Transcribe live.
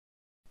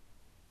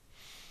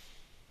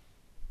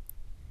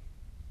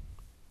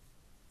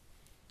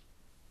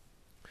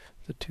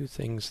The two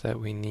things that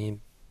we need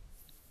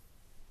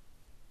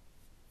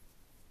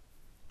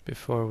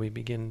before we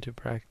begin to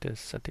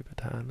practice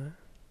Satipatthana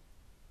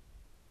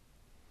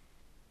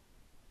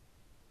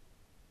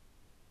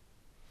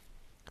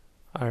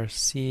are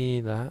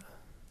Sila,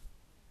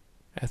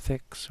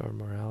 ethics or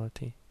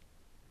morality,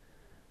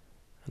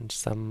 and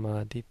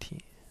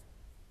Sammaditthi,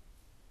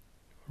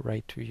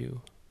 right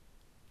view.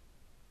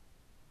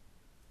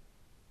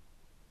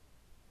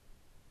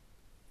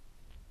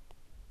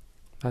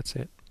 That's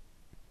it.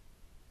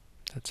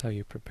 That's how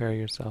you prepare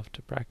yourself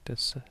to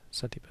practice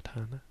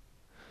Satipatthana.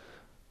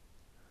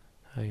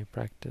 How you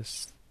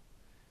practice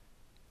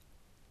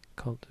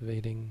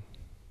cultivating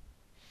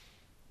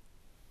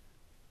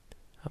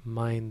a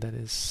mind that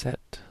is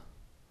set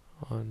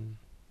on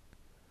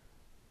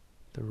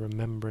the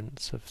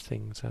remembrance of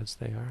things as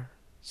they are,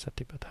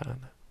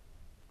 Satipatthana.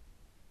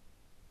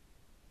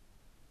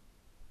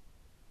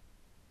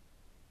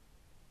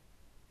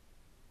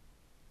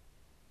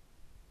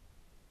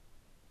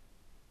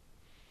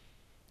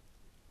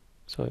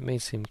 So it may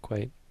seem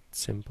quite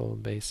simple,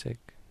 basic.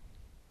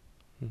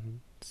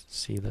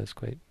 Sila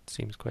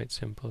seems quite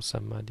simple,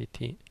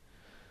 Sammaditthi.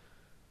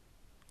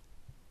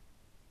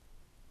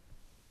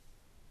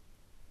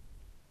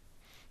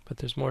 But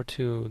there's more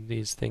to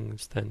these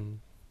things than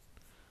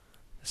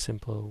the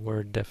simple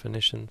word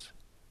definitions.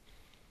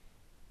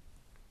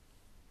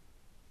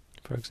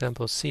 For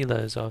example, Sila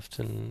is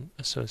often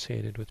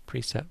associated with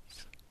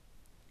precepts.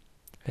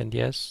 And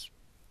yes,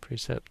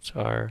 precepts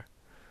are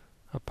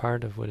a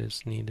part of what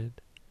is needed.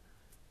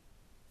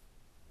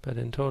 But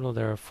in total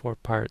there are 4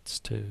 parts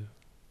to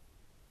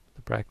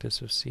the practice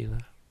of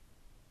Sila.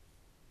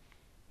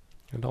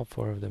 And all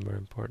 4 of them are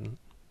important.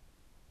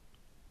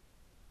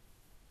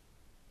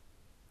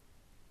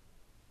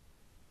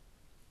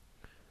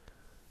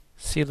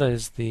 Sila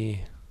is the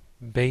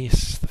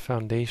base, the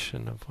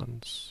foundation of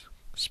one's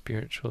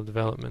spiritual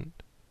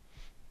development.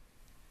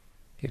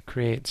 It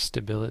creates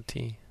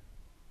stability,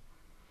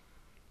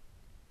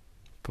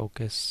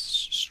 focus,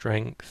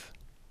 strength.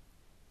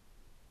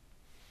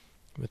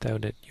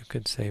 Without it, you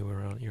could say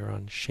you're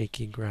on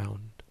shaky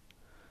ground,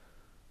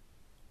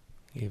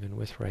 even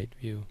with right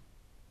view.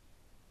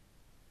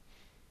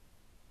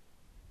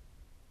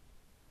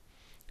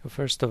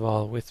 First of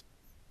all, with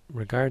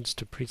regards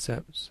to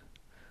precepts,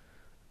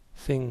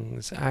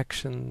 things,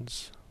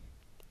 actions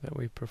that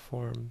we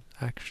perform,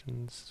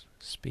 actions,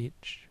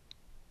 speech,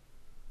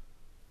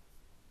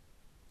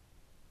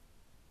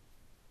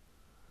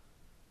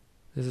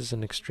 this is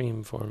an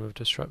extreme form of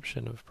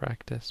disruption of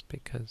practice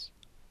because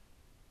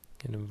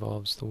it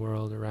involves the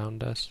world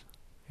around us.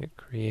 It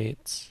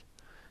creates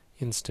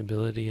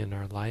instability in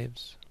our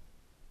lives,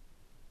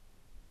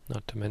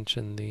 not to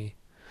mention the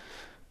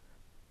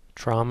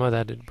trauma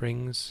that it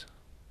brings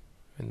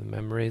and the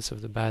memories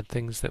of the bad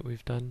things that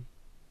we've done.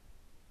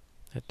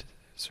 It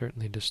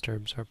certainly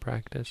disturbs our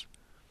practice,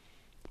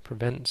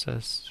 prevents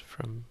us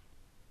from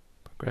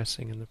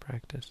progressing in the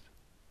practice.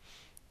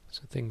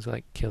 So things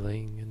like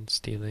killing and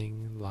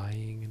stealing and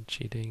lying and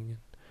cheating and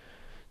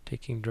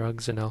taking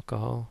drugs and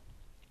alcohol.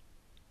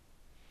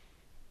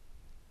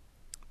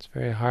 It's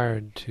very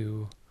hard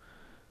to,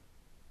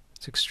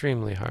 it's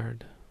extremely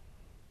hard,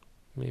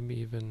 maybe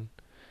even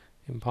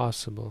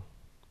impossible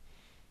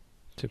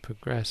to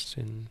progress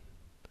in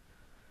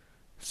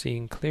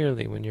seeing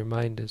clearly when your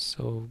mind is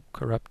so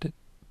corrupted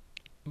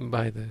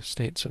by the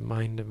states of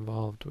mind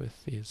involved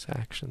with these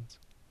actions.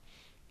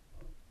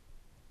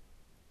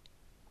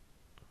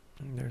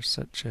 And there's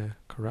such a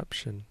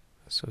corruption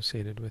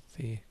associated with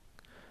the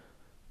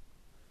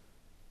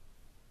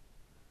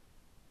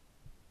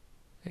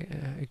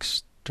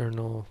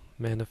external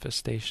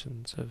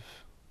manifestations of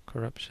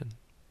corruption.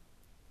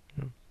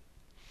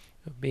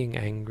 Of being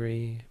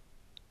angry,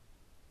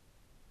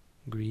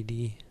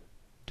 greedy,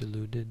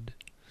 deluded,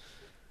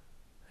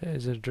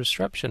 is a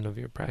disruption of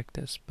your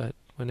practice, but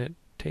when it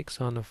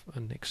takes on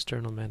an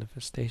external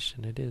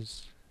manifestation, it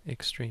is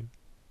extreme.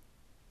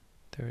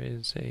 There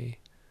is a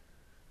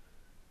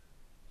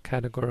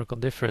categorical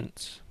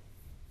difference,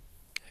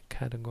 a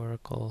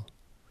categorical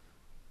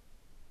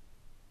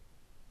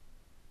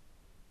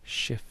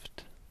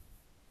shift,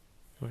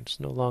 where it's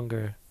no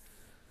longer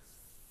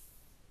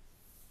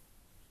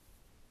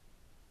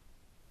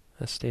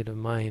a state of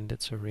mind,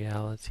 it's a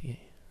reality,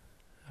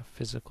 a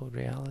physical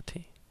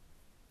reality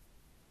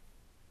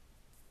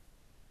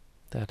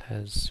that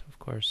has, of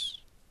course,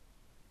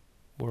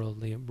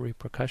 worldly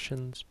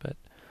repercussions, but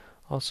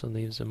also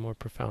leaves a more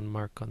profound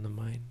mark on the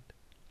mind.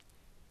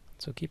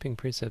 So keeping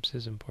precepts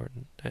is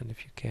important, and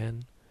if you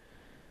can,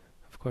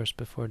 of course,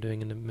 before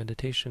doing a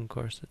meditation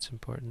course, it's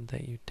important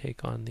that you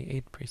take on the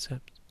 8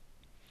 precepts.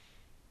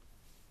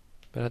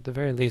 But at the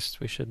very least,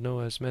 we should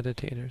know as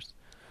meditators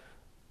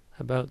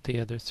about the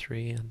other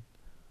 3 and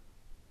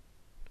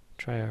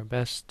try our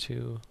best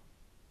to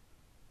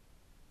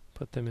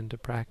put them into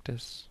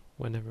practice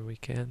whenever we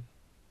can.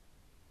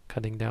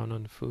 Cutting down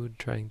on food,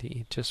 trying to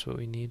eat just what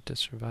we need to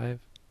survive.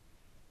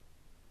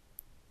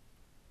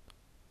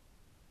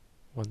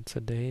 Once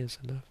a day is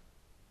enough.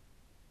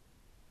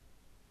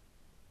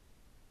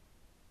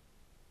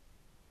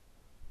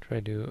 try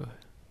to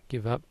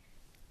give up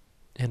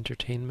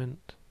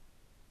entertainment,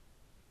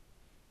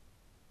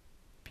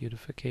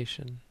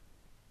 beautification,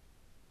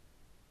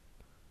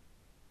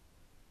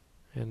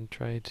 and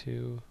try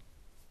to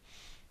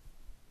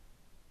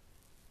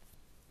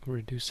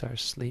reduce our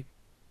sleep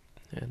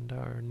and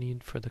our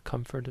need for the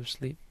comfort of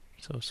sleep,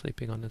 so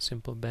sleeping on a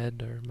simple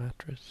bed or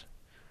mattress.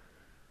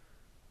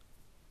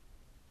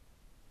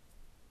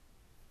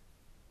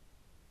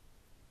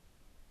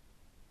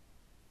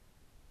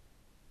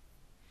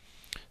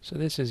 So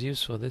this is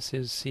useful, this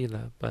is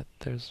sila, but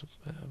there's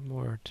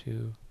more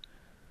to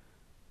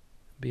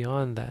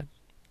beyond that.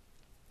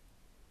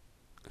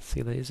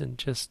 Sila isn't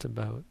just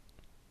about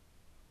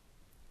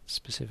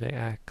specific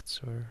acts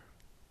or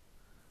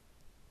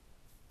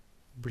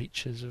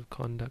breaches of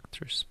conduct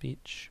or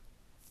speech.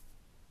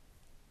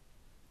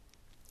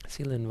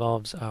 Sila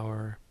involves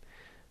our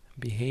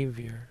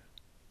behavior.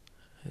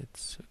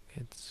 It's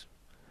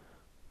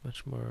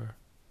much more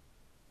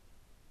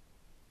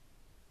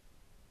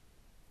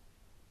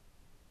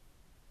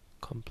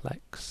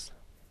complex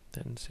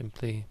than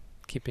simply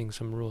keeping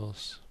some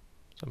rules,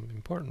 some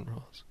important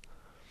rules.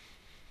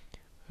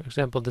 For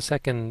example, the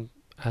second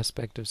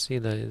aspect of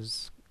sila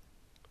is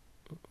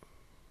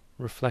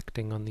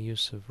reflecting on the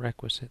use of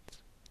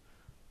requisites,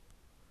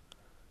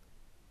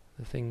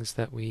 the things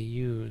that we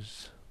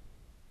use.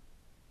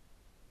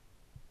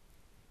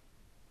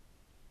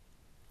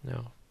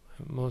 Now,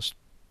 most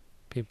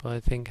people,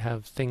 I think,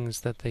 have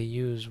things that they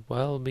use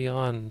well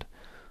beyond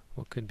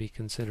what could be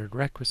considered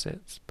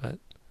requisites, but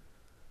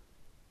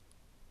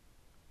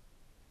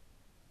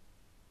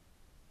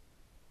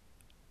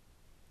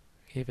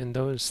even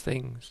those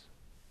things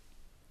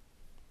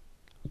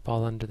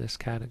fall under this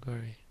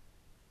category.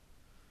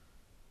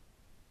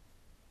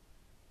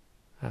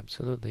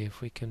 Absolutely, if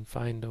we can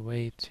find a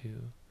way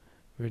to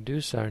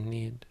reduce our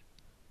need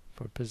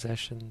for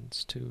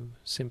possessions to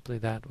simply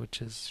that which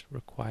is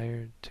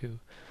required to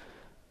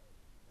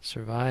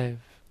survive,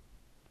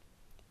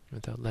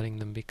 without letting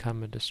them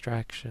become a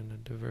distraction, a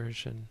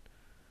diversion,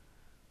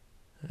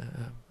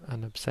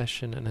 an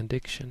obsession, an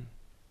addiction.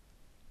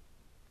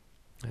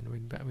 And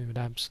we would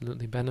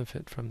absolutely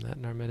benefit from that,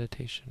 and our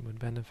meditation would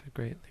benefit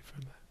greatly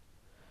from that.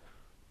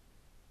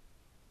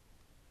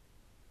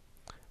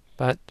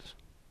 But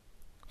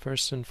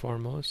first and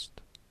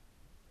foremost,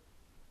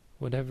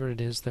 whatever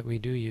it is that we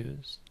do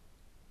use,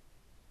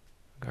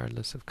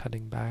 regardless of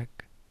cutting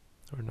back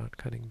or not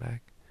cutting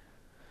back,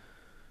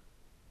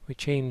 we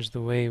change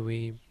the way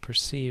we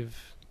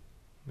perceive,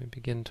 we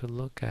begin to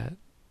look at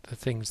the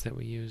things that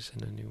we use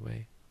in a new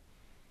way.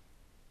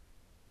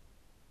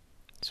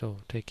 So,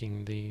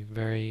 taking the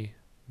very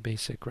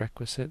basic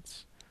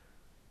requisites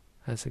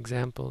as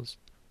examples,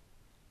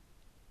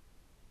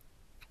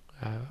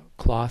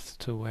 cloth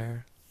to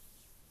wear,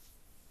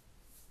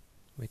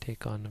 we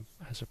take on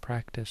as a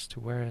practice to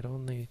wear it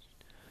only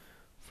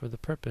for the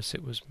purpose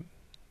it was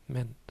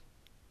meant,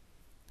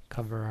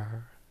 cover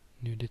our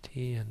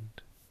nudity and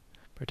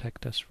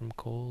protect us from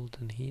cold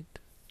and heat.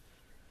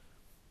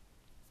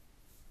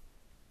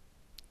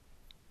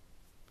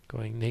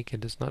 Going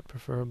naked is not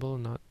preferable,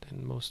 not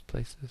in most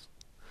places.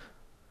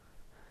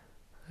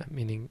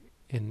 Meaning,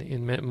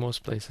 in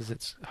most places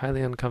it's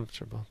highly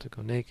uncomfortable to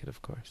go naked,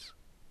 of course.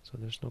 So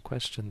there's no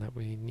question that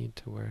we need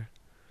to wear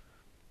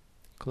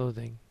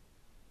clothing.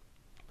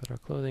 But our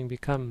clothing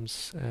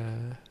becomes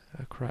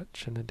a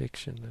crutch, an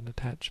addiction, an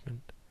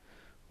attachment,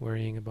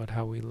 worrying about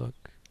how we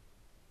look,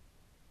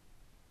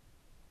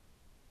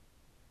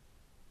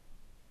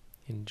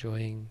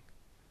 enjoying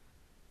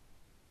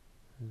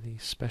the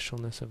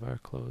specialness of our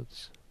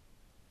clothes,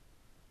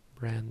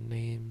 brand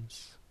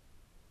names,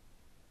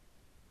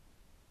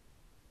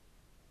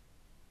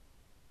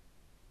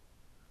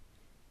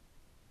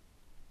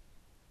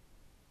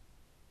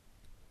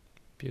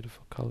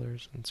 beautiful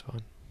colors, and so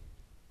on.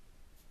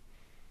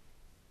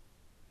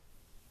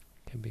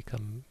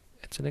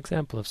 It's an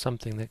example of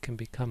something that can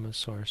become a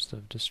source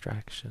of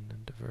distraction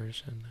and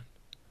diversion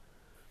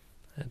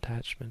and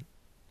attachment.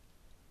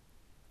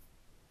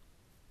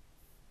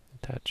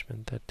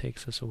 Attachment that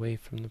takes us away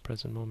from the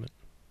present moment,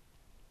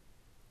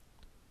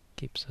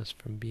 keeps us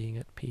from being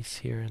at peace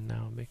here and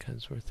now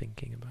because we're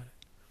thinking about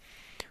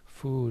it.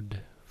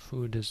 Food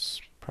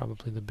is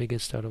probably the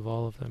biggest out of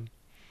all of them.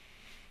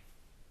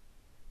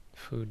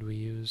 Food we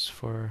use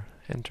for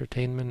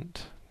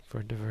entertainment,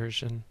 for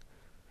diversion.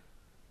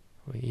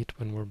 We eat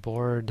when we're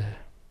bored.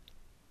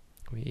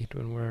 We eat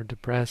when we're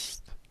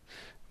depressed.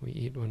 We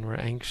eat when we're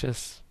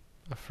anxious,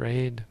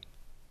 afraid.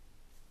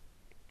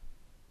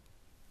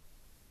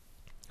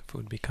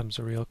 Food becomes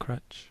a real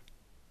crutch.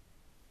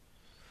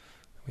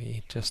 We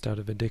eat just out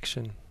of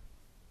addiction.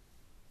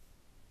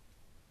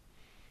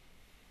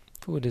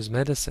 Food is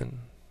medicine.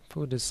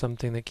 Food is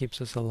something that keeps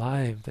us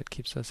alive, that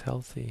keeps us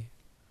healthy.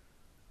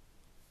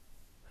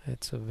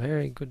 It's a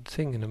very good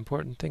thing, an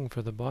important thing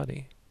for the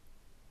body.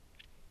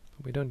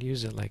 But we don't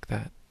use it like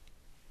that.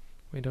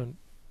 We don't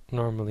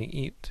normally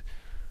eat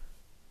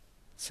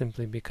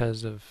simply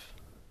because of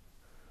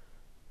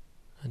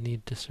a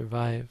need to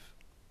survive.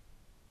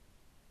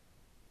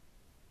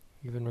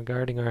 Even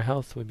regarding our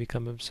health, we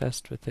become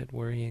obsessed with it,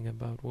 worrying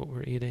about what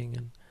we're eating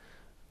and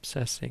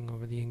obsessing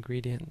over the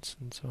ingredients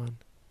and so on.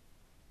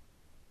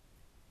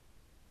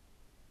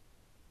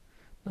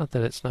 Not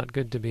that it's not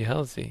good to be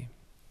healthy,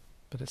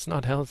 but it's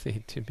not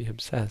healthy to be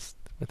obsessed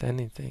with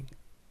anything.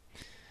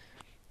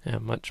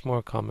 And much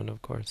more common,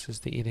 of course, is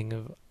the eating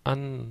of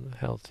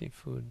unhealthy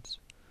foods.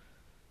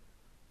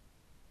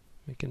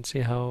 We can see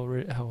how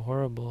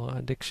horrible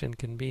addiction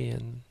can be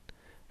and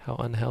how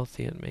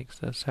unhealthy it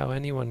makes us. How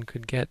anyone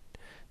could get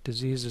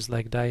diseases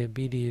like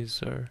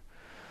diabetes or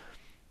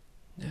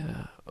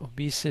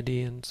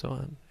obesity and so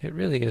on. It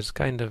really is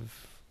kind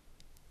of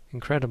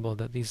incredible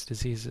that these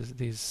diseases,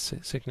 these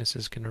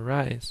sicknesses can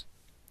arise.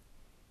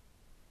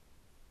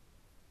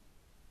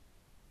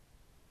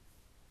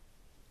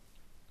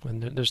 When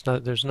there's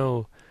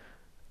no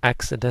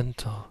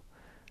accidental.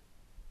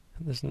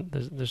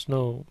 There's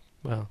no,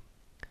 well,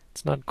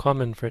 it's not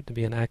common for it to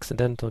be an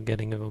accidental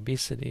getting of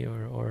obesity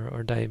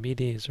or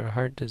diabetes or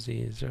heart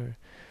disease or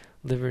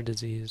liver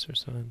disease or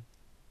so on.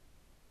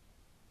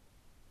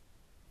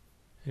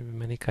 Even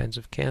many kinds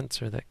of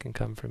cancer that can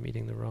come from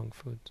eating the wrong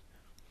foods.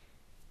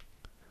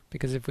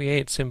 Because if we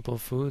ate simple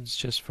foods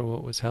just for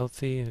what was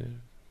healthy,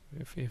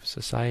 if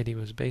society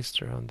was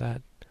based around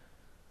that,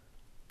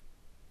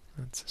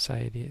 and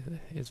society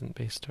isn't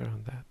based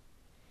around that.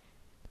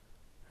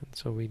 And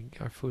so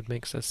our food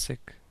makes us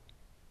sick.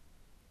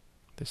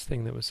 This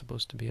thing that was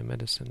supposed to be a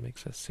medicine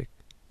makes us sick.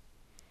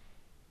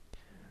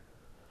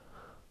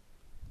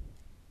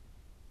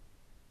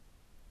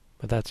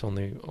 But that's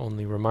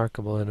only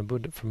remarkable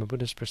from a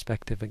Buddhist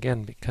perspective,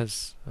 again,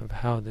 because of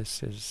how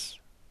this is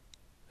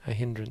a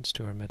hindrance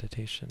to our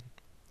meditation.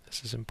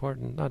 This is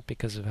important not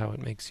because of how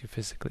it makes you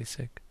physically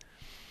sick,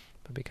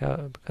 but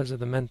because of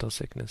the mental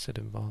sickness it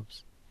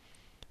involves.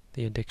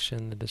 The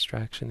addiction, the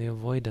distraction, the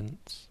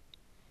avoidance.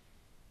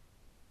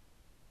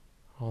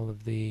 All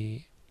of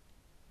the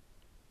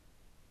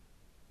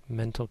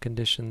mental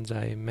conditions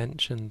I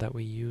mentioned that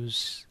we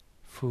use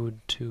food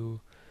to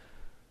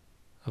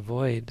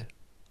avoid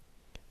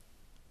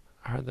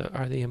are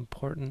the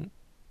important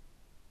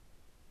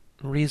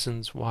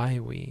reasons why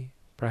we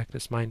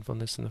practice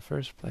mindfulness in the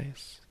first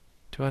place.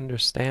 To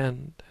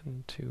understand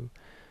and to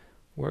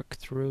work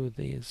through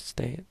these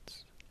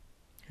states.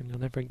 And you'll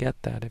never get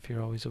that if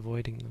you're always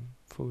avoiding them.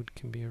 Food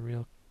can be a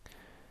real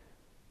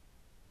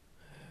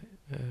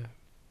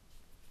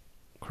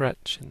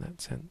crutch in that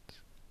sense.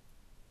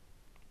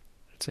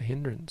 It's a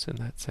hindrance in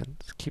that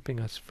sense, keeping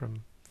us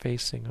from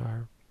facing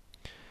our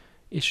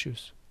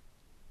issues.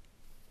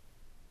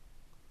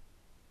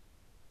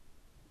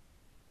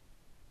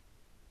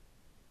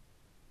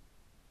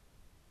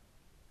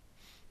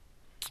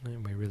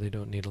 And we really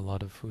don't need a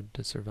lot of food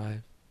to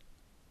survive.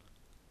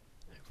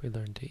 If we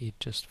learned to eat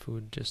just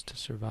food just to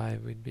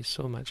survive, we'd be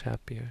so much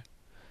happier.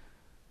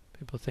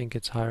 People think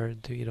it's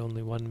hard to eat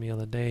only one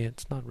meal a day.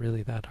 It's not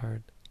really that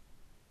hard.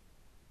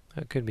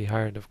 It could be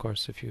hard, of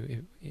course,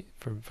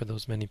 for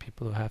those many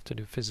people who have to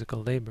do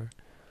physical labor.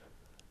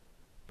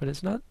 But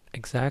it's not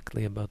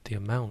exactly about the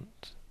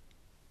amount.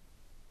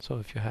 So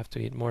if you have to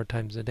eat more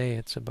times a day,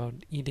 it's about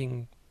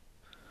eating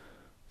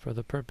for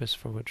the purpose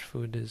for which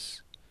food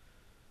is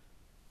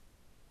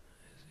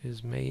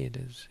made,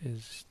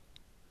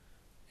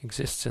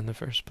 exists in the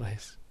first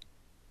place.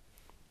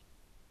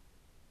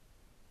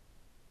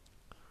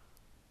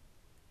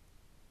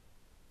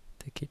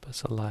 To keep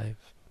us alive,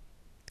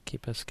 to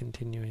keep us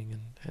continuing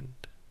and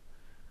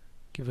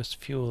give us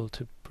fuel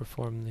to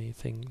perform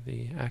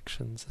the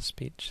actions, the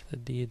speech, the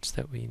deeds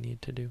that we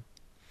need to do.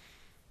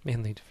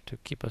 Mainly to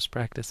keep us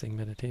practicing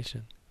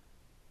meditation.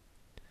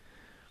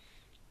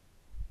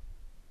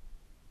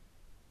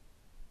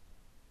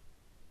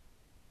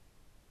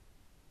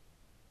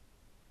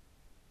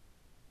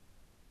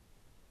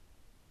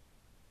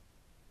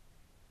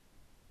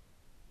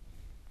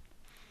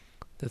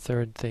 The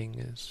third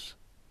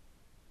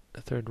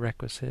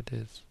requisite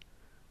is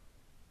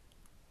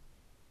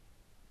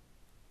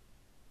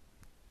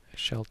a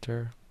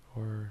shelter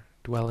or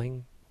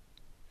dwelling.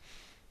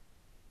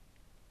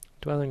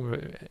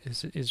 Dwelling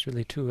is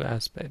really two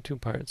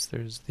parts.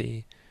 There's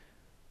the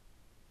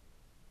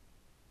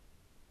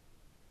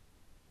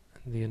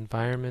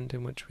environment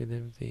in which we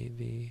live,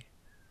 the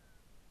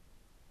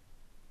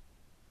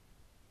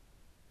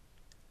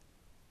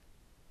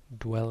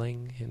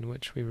dwelling in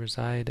which we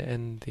reside,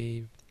 and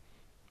the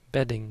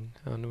bedding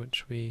on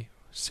which we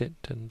sit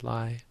and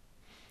lie,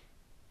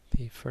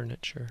 the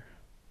furniture.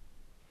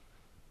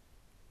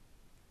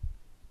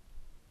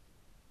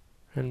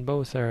 And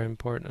both are an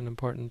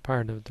important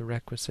part of the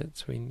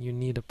requisites. You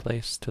need a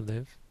place to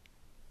live.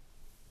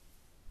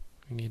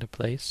 You need a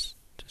place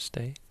to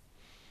stay.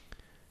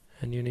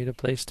 And you need a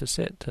place to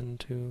sit and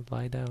to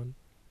lie down.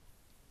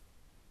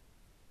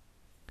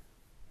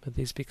 But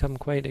these become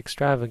quite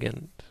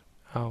extravagant.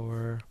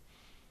 Our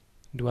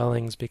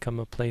dwellings become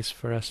a place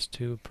for us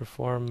to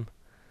perform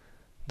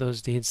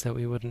those deeds that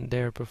we wouldn't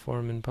dare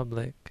perform in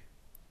public.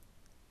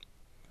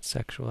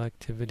 Sexual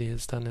activity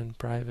is done in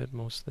private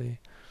mostly.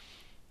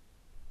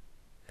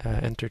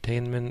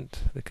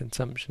 entertainment, the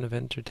consumption of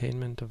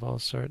entertainment of all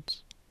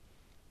sorts.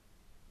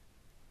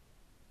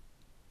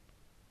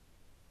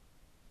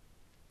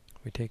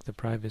 We take the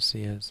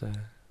privacy as a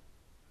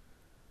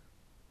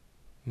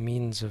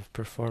means of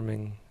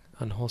performing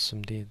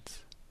unwholesome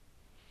deeds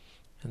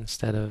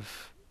instead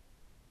of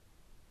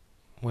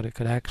what it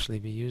could actually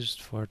be used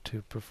for,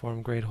 to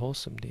perform great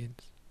wholesome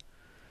deeds.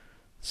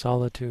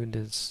 Solitude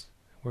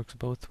works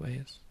both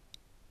ways.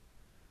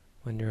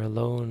 When you're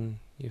alone,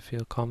 you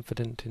feel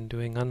confident in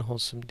doing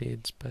unwholesome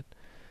deeds, but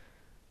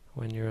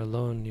when you're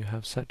alone, you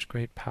have such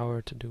great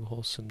power to do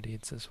wholesome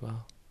deeds as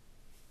well.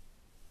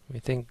 We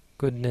think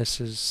goodness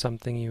is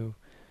something you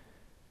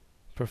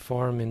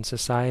perform in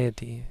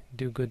society,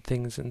 do good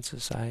things in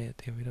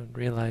society. We don't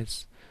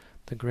realize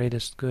the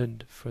greatest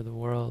good for the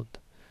world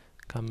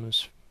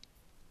comes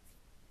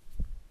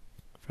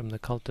from the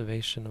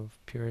cultivation of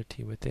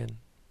purity within,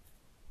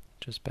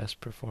 which is best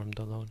performed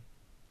alone,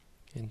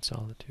 in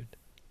solitude.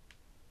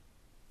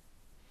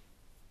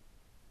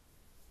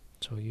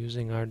 So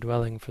using our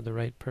dwelling for the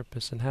right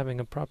purpose and having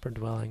a proper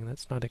dwelling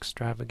that's not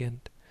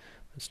extravagant,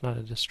 that's not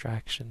a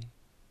distraction,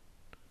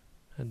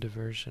 a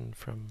diversion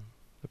from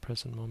the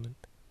present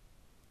moment.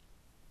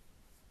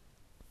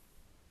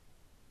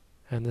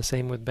 And the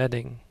same with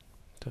bedding.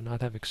 Do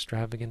not have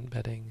extravagant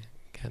bedding.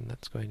 Again,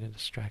 that's going to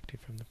distract you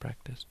from the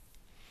practice.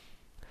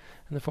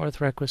 And the fourth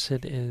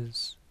requisite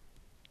is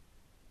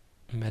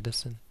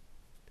medicine.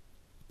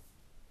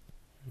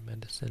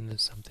 Medicine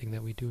is something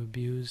that we do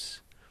abuse.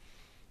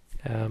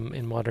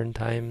 In modern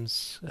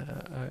times,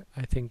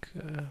 I think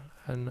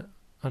an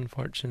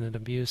unfortunate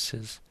abuse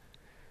is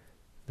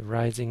the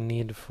rising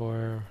need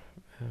for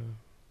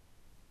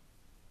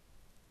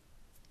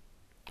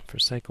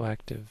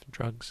psychoactive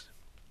drugs.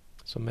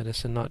 So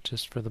medicine not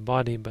just for the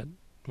body, but,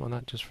 well,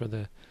 not just for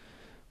the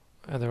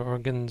other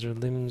organs or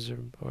limbs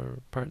or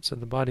parts of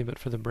the body, but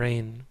for the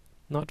brain.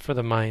 Not for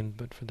the mind,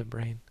 but for the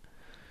brain.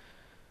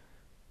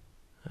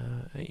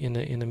 In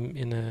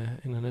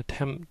an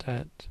attempt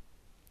at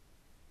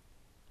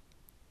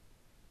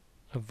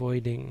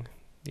avoiding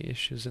the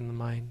issues in the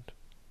mind,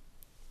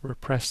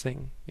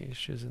 repressing the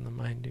issues in the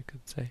mind, you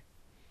could say,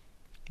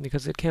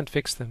 because it can't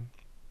fix them.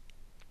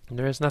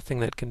 There is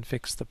nothing that can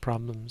fix the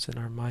problems in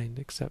our mind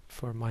except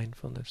for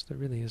mindfulness. There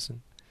really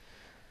isn't.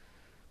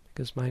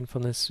 Because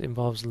mindfulness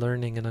involves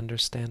learning and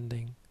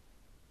understanding.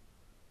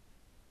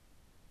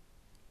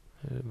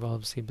 It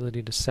involves the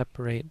ability to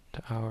separate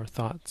our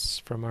thoughts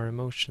from our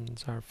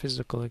emotions, our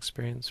physical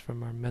experience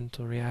from our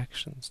mental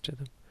reactions to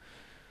them.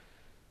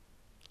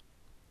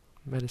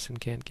 Medicine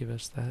can't give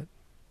us that.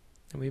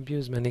 And we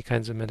abuse many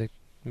kinds of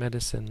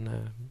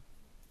medicine.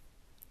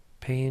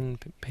 Pain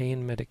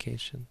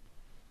medication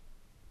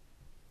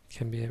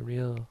can be a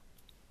real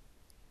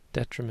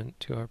detriment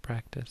to our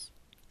practice.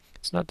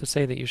 It's not to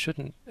say that you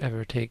shouldn't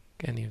ever take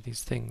any of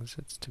these things.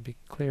 It's to be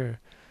clear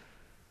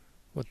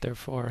what they're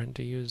for and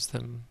to use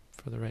them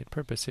for the right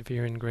purpose. If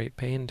you're in great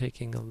pain,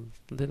 taking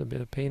a little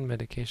bit of pain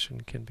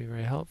medication can be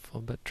very helpful,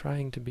 but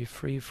trying to be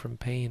free from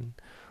pain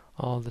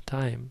all the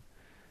time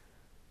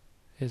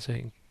is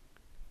a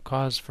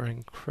cause for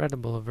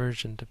incredible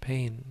aversion to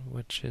pain,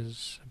 which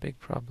is a big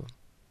problem.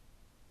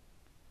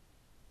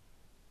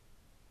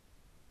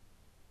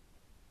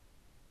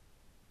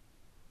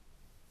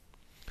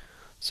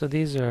 So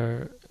these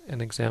are an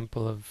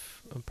example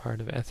of a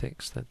part of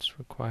ethics that's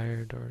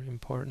required or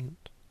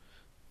important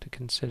to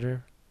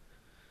consider.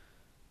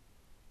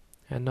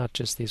 And not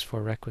just these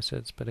four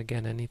requisites, but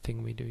again,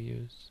 anything we do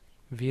use.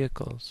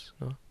 Vehicles,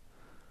 no?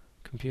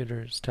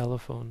 Computers,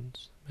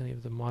 telephones, many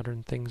of the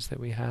modern things that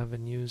we have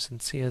and use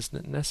and see as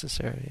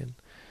necessary. And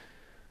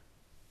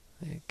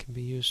it can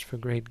be used for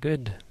great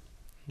good,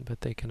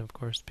 but they can, of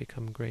course,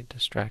 become great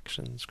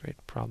distractions,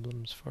 great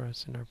problems for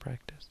us in our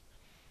practice.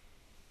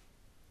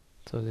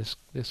 So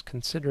this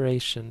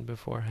consideration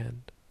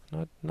beforehand,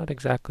 not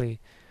exactly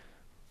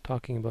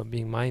talking about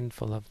being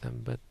mindful of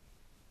them, but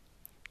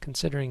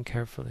considering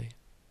carefully,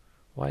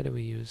 why do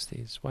we use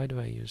these? Why do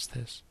I use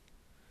this?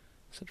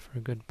 Is it for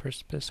a good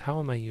purpose? How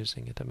am I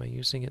using it? Am I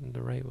using it in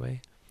the right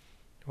way?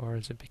 Or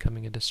is it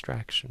becoming a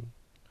distraction,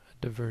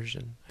 a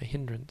diversion, a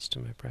hindrance to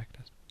my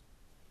practice?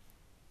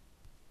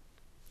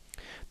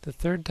 The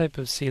third type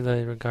of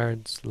sila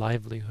regards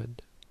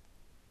livelihood.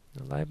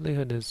 Now,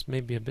 livelihood is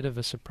maybe a bit of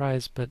a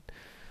surprise, but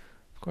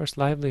of course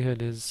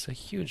livelihood is a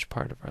huge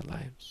part of our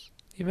lives.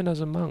 Even as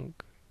a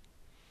monk,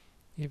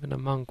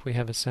 we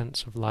have a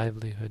sense of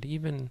livelihood,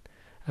 even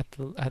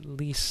at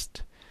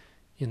least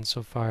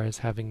insofar as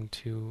having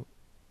to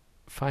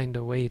find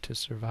a way to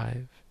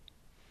survive.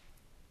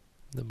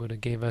 The Buddha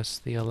gave us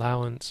the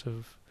allowance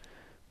of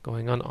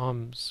going on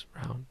alms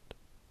round,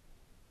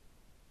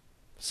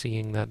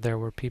 seeing that there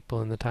were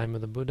people in the time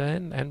of the Buddha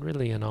and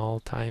really in all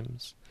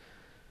times,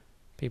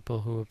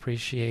 people who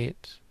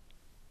appreciate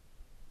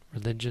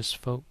religious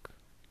folk.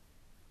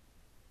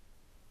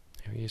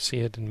 You see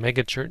it in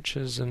mega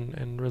churches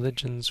and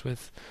religions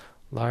with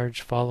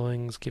large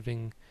followings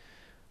giving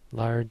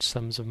large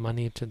sums of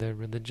money to their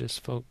religious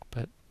folk,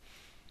 but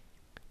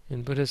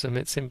In Buddhism,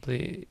 it's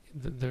simply,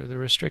 the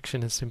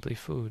restriction is simply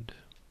food.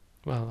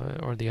 Well,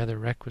 or the other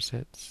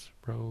requisites,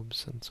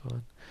 robes and so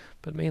on,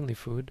 but mainly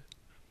food.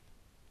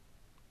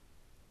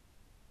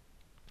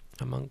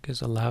 A monk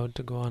is allowed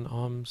to go on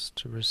alms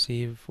to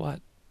receive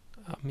what?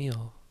 A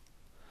meal.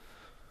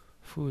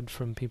 Food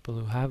from people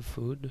who have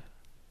food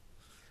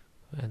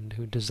and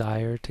who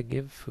desire to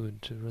give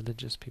food to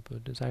religious people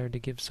who desire to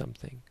give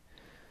something.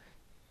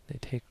 They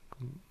take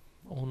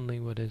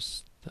only what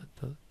is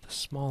the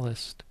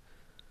smallest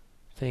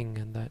thing,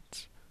 and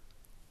that's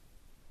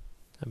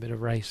a bit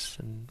of rice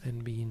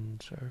and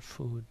beans or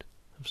food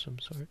of some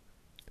sort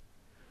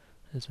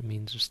as a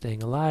means of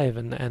staying alive.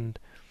 And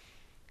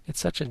it's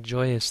such a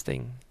joyous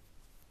thing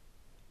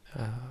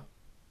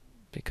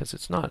because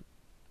it's not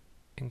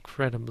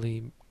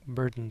incredibly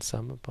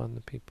burdensome upon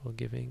the people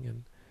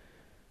giving,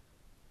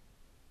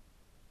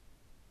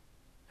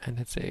 and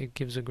it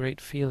gives a great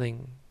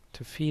feeling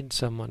to feed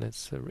someone.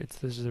 This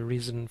is the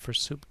reason for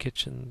soup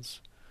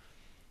kitchens,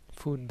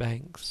 food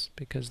banks,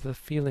 because the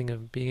feeling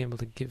of being able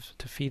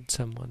to feed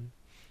someone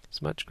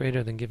is much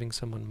greater than giving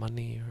someone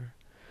money or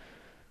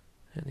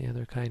any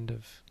other kind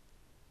of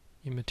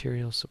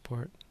immaterial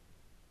support.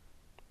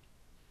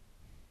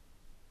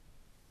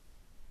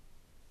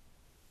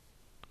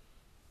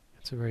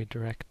 It's a very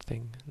direct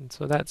thing, and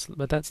so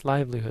that's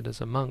livelihood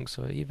as a monk.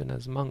 So even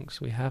as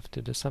monks, we have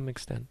to some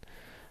extent,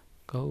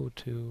 go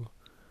to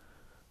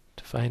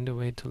find a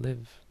way to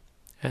live,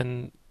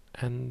 and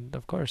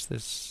of course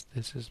this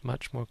is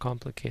much more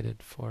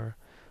complicated for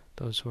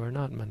those who are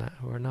not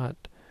who are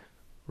not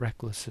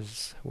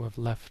recluses, who have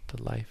left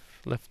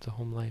the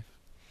home life.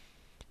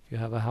 If you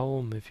have a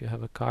home, if you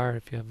have a car,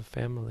 if you have a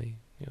family,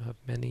 you have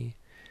many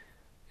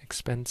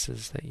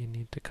expenses that you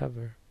need to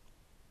cover.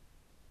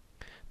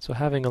 So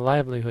having a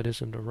livelihood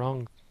isn't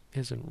wrong,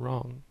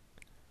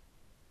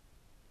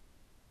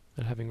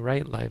 but having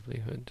right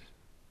livelihood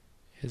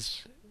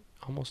is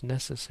almost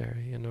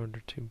necessary in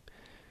order to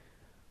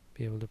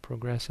be able to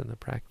progress in the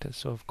practice.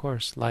 So of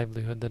course,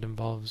 livelihood that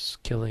involves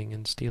killing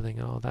and stealing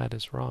and all that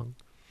is wrong.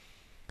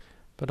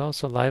 But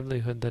also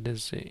livelihood that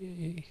is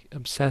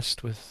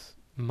obsessed with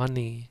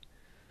money,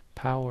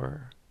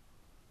 power,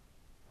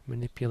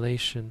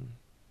 manipulation,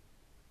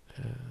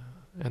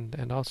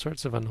 and all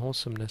sorts of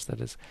unwholesomeness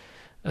that is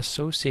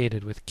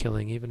associated with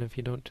killing, even if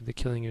you don't do the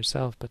killing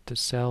yourself, but to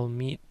sell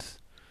meat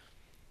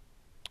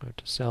or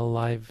to sell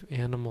live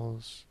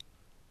animals,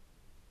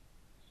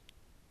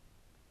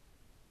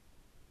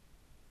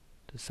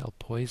 to sell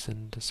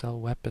poison, to sell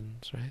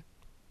weapons, right?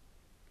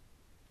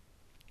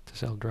 To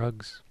sell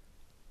drugs,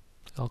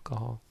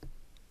 alcohol.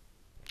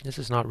 This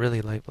is not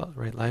really right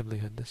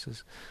livelihood. This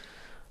is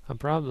a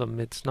problem.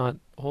 It's not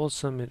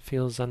wholesome. It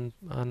feels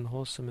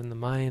unwholesome in the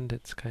mind.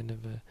 It's kind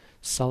of a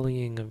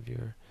sullying of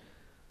your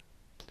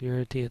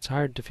purity. It's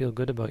hard to feel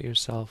good about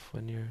yourself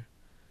when you're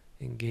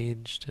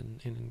engaged in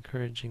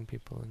encouraging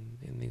people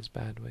in these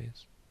bad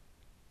ways.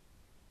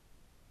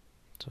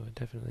 So it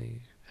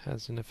definitely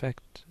has an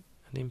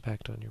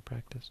impact on your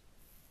practice.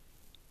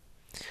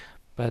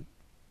 But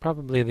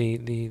probably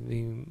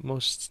the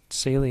most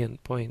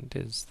salient point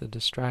is the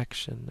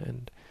distraction,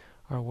 and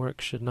our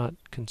work should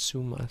not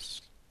consume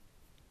us.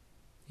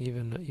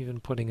 Even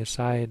putting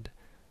aside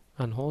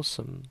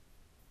unwholesome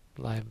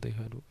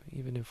livelihood,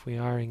 even if we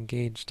are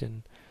engaged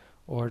in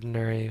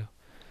ordinary,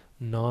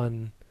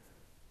 non-evil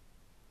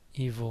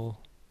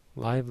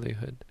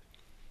livelihood,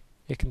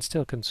 it can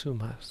still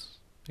consume us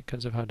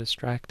because of how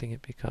distracting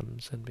it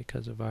becomes, and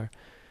because of our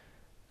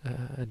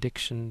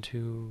addiction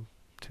to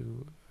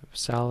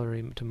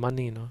salary, to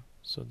money,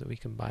 so that we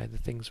can buy the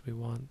things we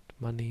want,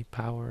 money,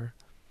 power,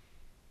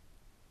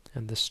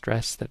 and the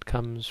stress that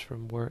comes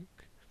from work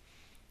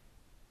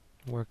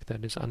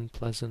that is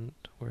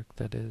unpleasant, work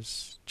that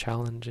is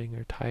challenging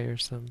or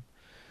tiresome,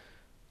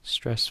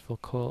 stressful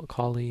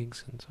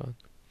colleagues, and so on.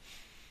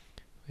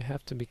 We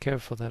have to be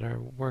careful that our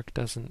work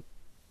doesn't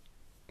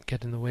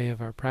get in the way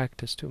of our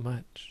practice too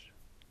much.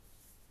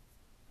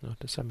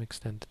 To some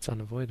extent it's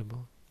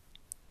unavoidable,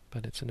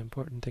 but it's an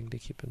important thing to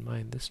keep in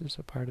mind. This is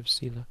a part of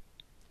Sila.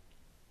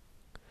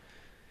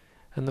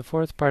 And the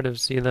fourth part of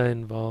Sila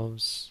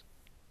involves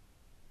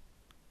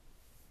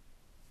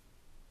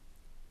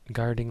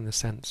guarding the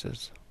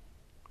senses.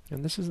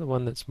 And this is the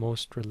one that's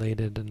most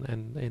related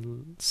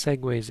and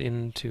segues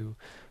into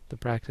the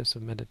practice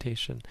of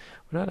meditation.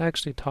 We're not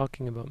actually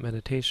talking about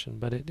meditation,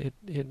 but it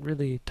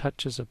really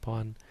touches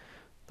upon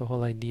the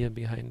whole idea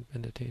behind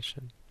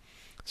meditation.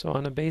 So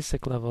on a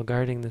basic level,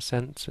 guarding the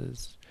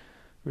senses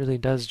really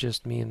does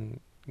just mean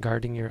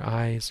guarding your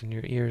eyes and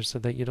your ears so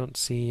that you don't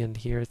see and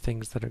hear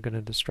things that are going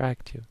to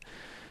distract you.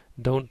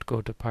 Don't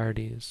go to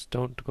parties,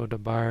 don't go to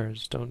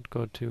bars, don't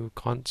go to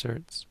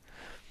concerts,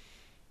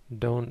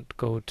 don't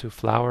go to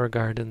flower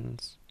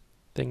gardens,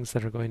 things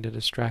that are going to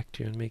distract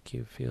you and make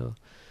you feel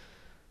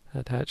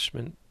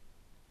attachment.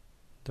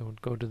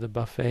 Don't go to the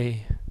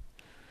buffet.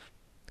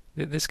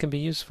 This can be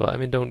useful. I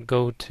mean, don't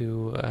go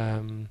to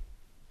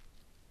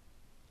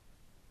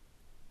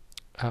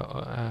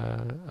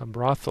a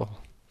brothel.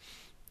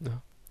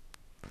 No.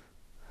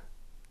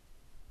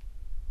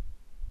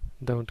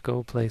 Don't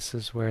go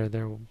places where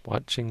they're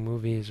watching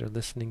movies or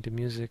listening to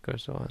music or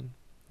so on.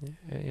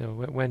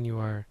 When you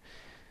are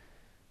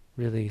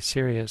really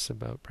serious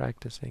about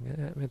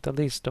practicing, at the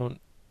least don't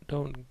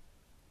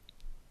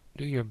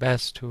do your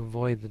best to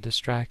avoid the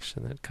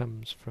distraction that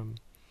comes from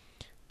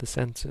the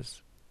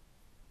senses.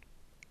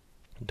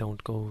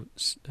 Don't go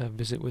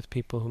visit with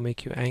people who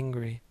make you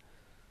angry.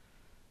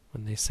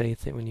 When they say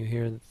when you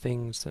hear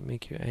things that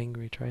make you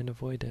angry, try and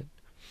avoid it.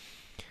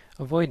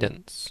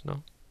 Avoidance,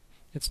 no?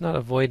 It's not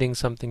avoiding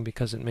something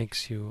because it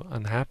makes you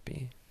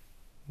unhappy.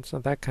 It's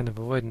not that kind of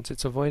avoidance.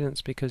 It's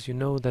avoidance because you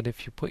know that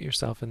if you put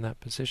yourself in that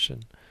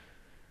position,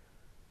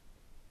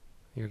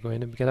 you're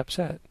going to get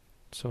upset.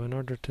 So in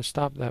order to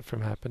stop that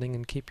from happening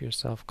and keep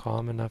yourself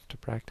calm enough to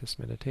practice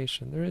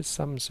meditation, there is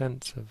some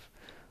sense of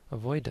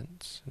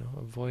avoidance.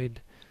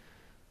 Avoid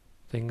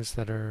things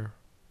that are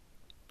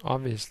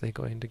obviously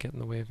going to get in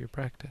the way of your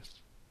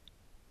practice.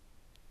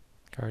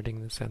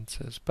 Guarding the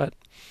senses. But,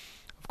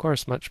 of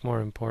course, much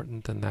more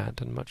important than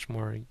that and much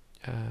more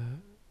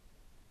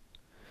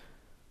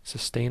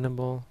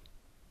sustainable,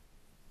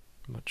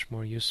 much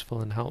more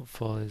useful and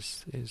helpful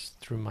is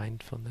through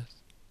mindfulness.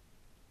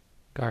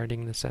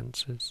 Guarding the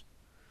senses.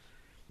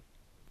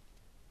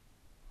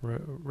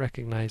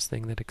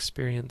 Recognizing that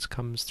experience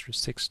comes through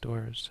 6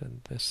 doors, and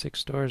the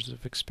 6 doors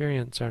of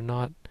experience are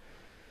not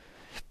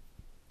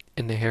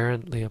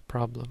inherently a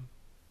problem.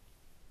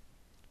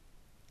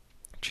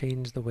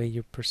 Change the way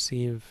you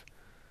perceive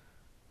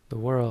the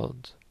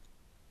world.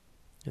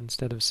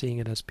 Instead of seeing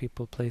it as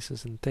people,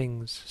 places, and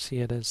things, see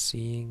it as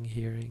seeing,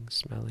 hearing,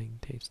 smelling,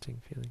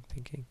 tasting, feeling,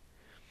 thinking.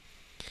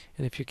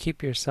 And if you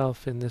keep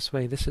yourself in this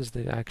way, this is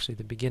actually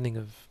the beginning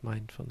of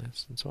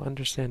mindfulness. And so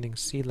understanding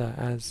sila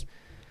as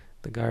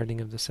the guarding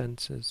of the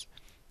senses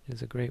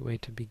is a great way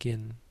to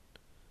begin.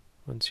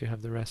 Once you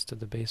have the rest of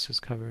the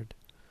bases covered,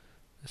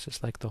 this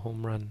is like the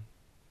home run,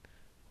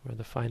 where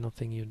the final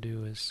thing you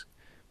do is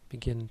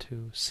begin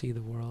to see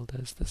the world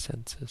as the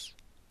senses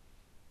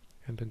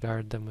and to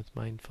guard them with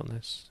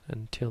mindfulness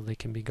until they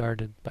can be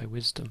guarded by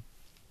wisdom,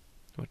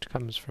 which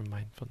comes from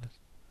mindfulness.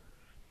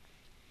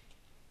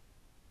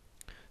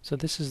 So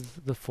this is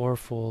the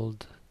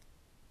fourfold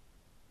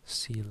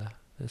sila.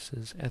 This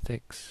is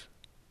ethics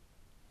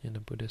in a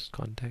Buddhist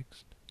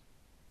context.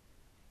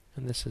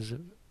 And this is,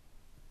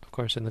 of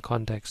course, in the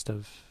context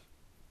of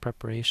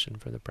preparation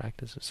for the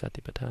practice of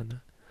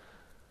Satipatthana.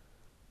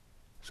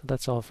 So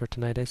that's all for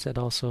tonight. I said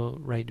also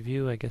right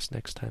view. I guess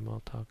next time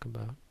I'll talk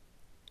about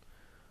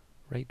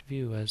right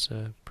view as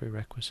a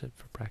prerequisite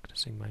for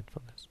practicing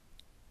mindfulness.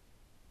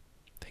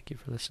 Thank you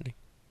for listening.